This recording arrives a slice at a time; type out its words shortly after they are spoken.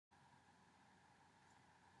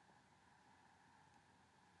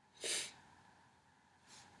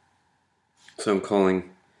So I'm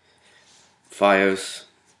calling fios.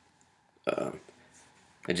 I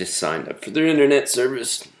just signed up for their internet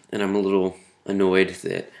service, and I'm a little annoyed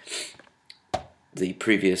that the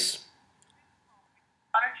previous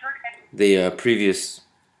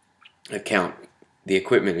account, the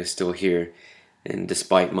equipment is still here, and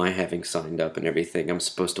despite my having signed up and everything, I'm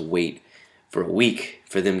supposed to wait for a week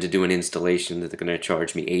for them to do an installation that they're going to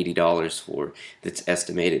charge me $80 for, that's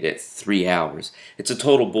estimated at 3 hours. It's a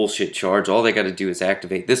total bullshit charge. All they got to do is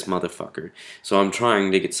activate this motherfucker. So I'm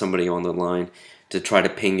trying to get somebody on the line to try to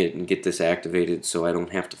ping it and get this activated so I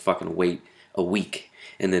don't have to fucking wait a week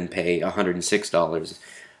and then pay $106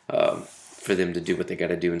 for them to do what they got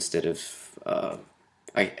to do instead of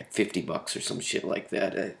 $50 or some shit like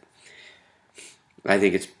that. I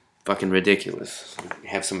think it's fucking ridiculous.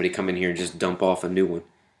 Have somebody come in here and just dump off a new one.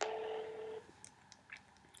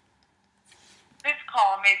 This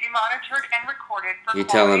call may be monitored and recorded for You're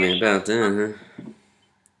telling me about that, huh?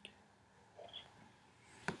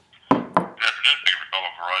 Good afternoon. Thank you for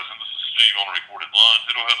calling Verizon. This is Steve on a recorded line.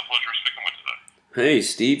 Who do I have the pleasure of speaking with today? Hey,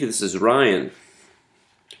 Steve. This is Ryan.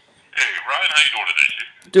 Hey, Ryan. How you doing today,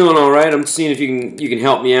 Steve? Doing all right. I'm seeing if you can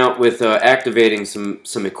help me out with activating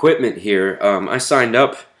some equipment here. I signed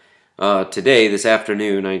up today, this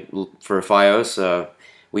afternoon, for fios.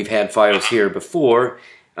 We've had fios here before.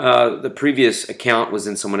 The previous account was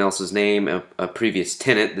in someone else's name, a previous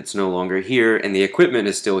tenant that's no longer here, and the equipment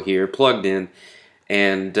is still here, plugged in.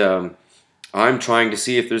 And I'm trying to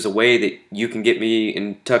see if there's a way that you can get me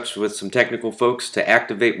in touch with some technical folks to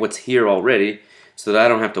activate what's here already, so that I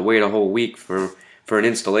don't have to wait a whole week for an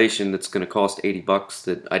installation that's going to cost $80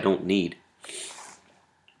 that I don't need. Okay,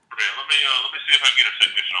 let me see if I can get a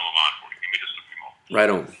technician on the line for you. Give me just a few moments. Right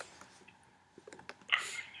on.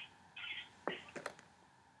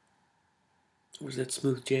 Where's that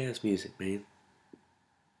smooth jazz music, man?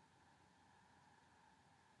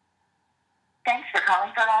 Thanks for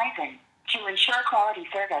calling Verizon. To ensure quality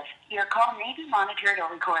service, your call may be monitored or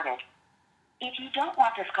recorded. If you don't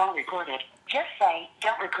want this call recorded, just say,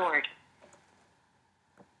 "Don't record."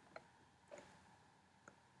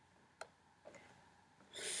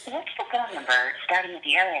 What's the phone number starting with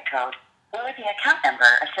the area code or the account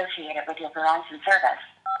number associated with your Verizon service?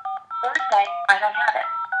 Or say, "I don't have it."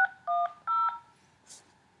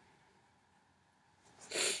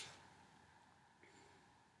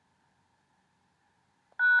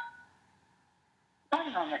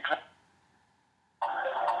 One moment, please.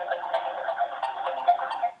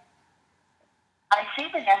 I see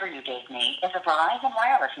the number you gave me is a Verizon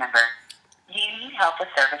wireless number. Do you need help with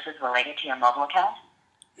services related to your mobile account?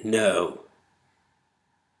 No.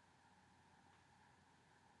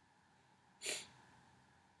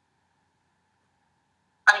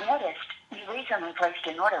 I noticed you recently placed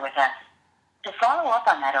an order with us. To follow up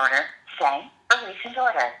on that order, say, "A recent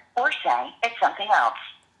order," or say, "It's something else."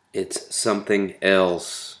 It's something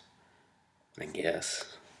else, I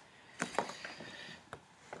guess.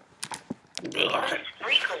 Please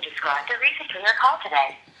briefly describe the reason for your call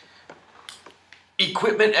today.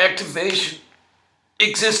 Equipment activation.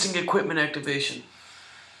 Existing equipment activation.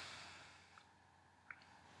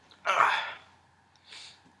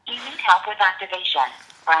 You need help with activation,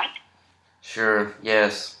 right? Sure,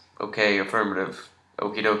 yes. Okay, affirmative.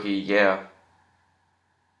 Okie dokie, yeah.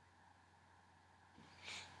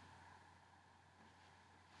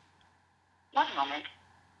 One moment.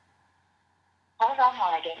 Hold on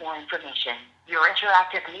while I get more information. Your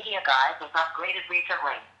interactive media guide was upgraded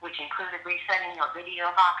recently, which included resetting your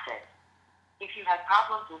video boxes. If you had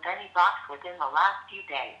problems with any box within the last few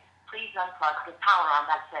days, please unplug the power on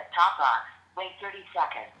that set-top box. Wait 30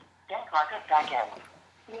 seconds, then plug it back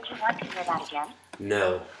in. Would you like to hear that again?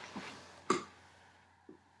 No.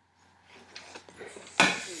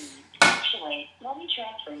 Actually, let me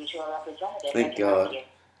transfer you to a representative. Thank God.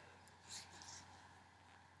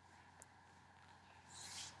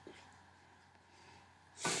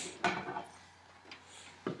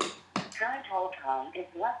 Current hold time is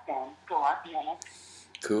less than 4 minutes.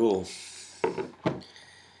 Cool.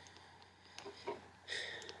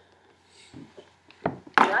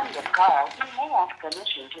 During this call, you may ask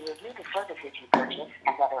permission to review the services you purchase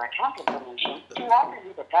and other account information to offer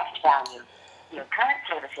you the best value. Your current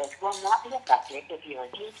services will not be affected if you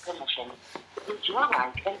refuse permission. It's your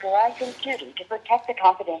right and Verizon's duty to protect the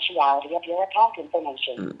confidentiality of your account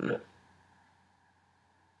information.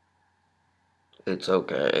 It's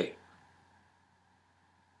okay.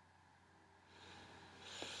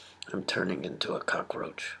 I'm turning into a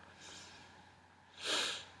cockroach.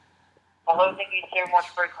 Hello, thank you so much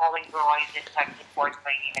for calling Verizon Tech Support.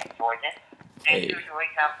 My name is Jordan. And Hey. who do I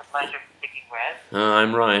have the pleasure of speaking with?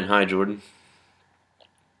 I'm Ryan. Hi, Jordan.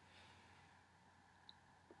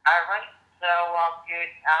 Alright, so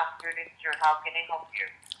good afternoon, sir. How can I help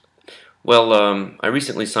you? Well, I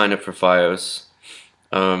recently signed up for FiOS.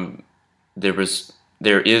 Um, there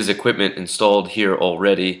is equipment installed here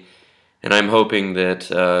already, and I'm hoping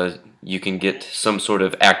that you can get some sort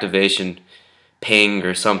of activation ping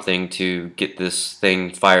or something to get this thing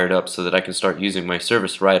fired up so that I can start using my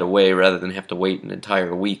service right away rather than have to wait an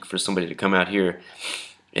entire week for somebody to come out here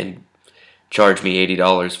and charge me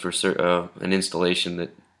 $80 for an installation that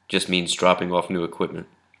just means dropping off new equipment.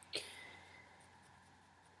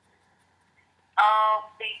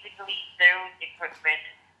 Basically, those equipment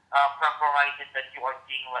from Verizon that you are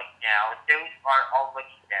seeing right now, those are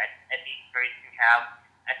already set, and need first to have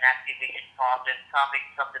an activation process coming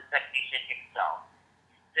from the technician himself.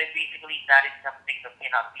 So basically, that is something that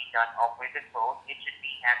cannot be done over the phone. It should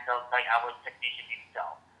be handled by our technician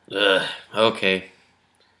himself. Ugh, okay.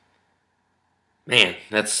 Man,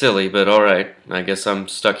 that's silly, but alright. I guess I'm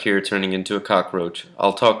stuck here turning into a cockroach.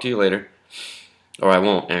 I'll talk to you later. Or I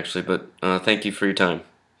won't, actually, but thank you for your time.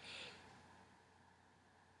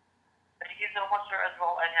 Thank you so much, sir, as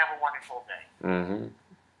well, and have a wonderful day.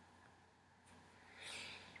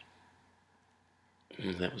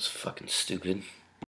 That was fucking stupid.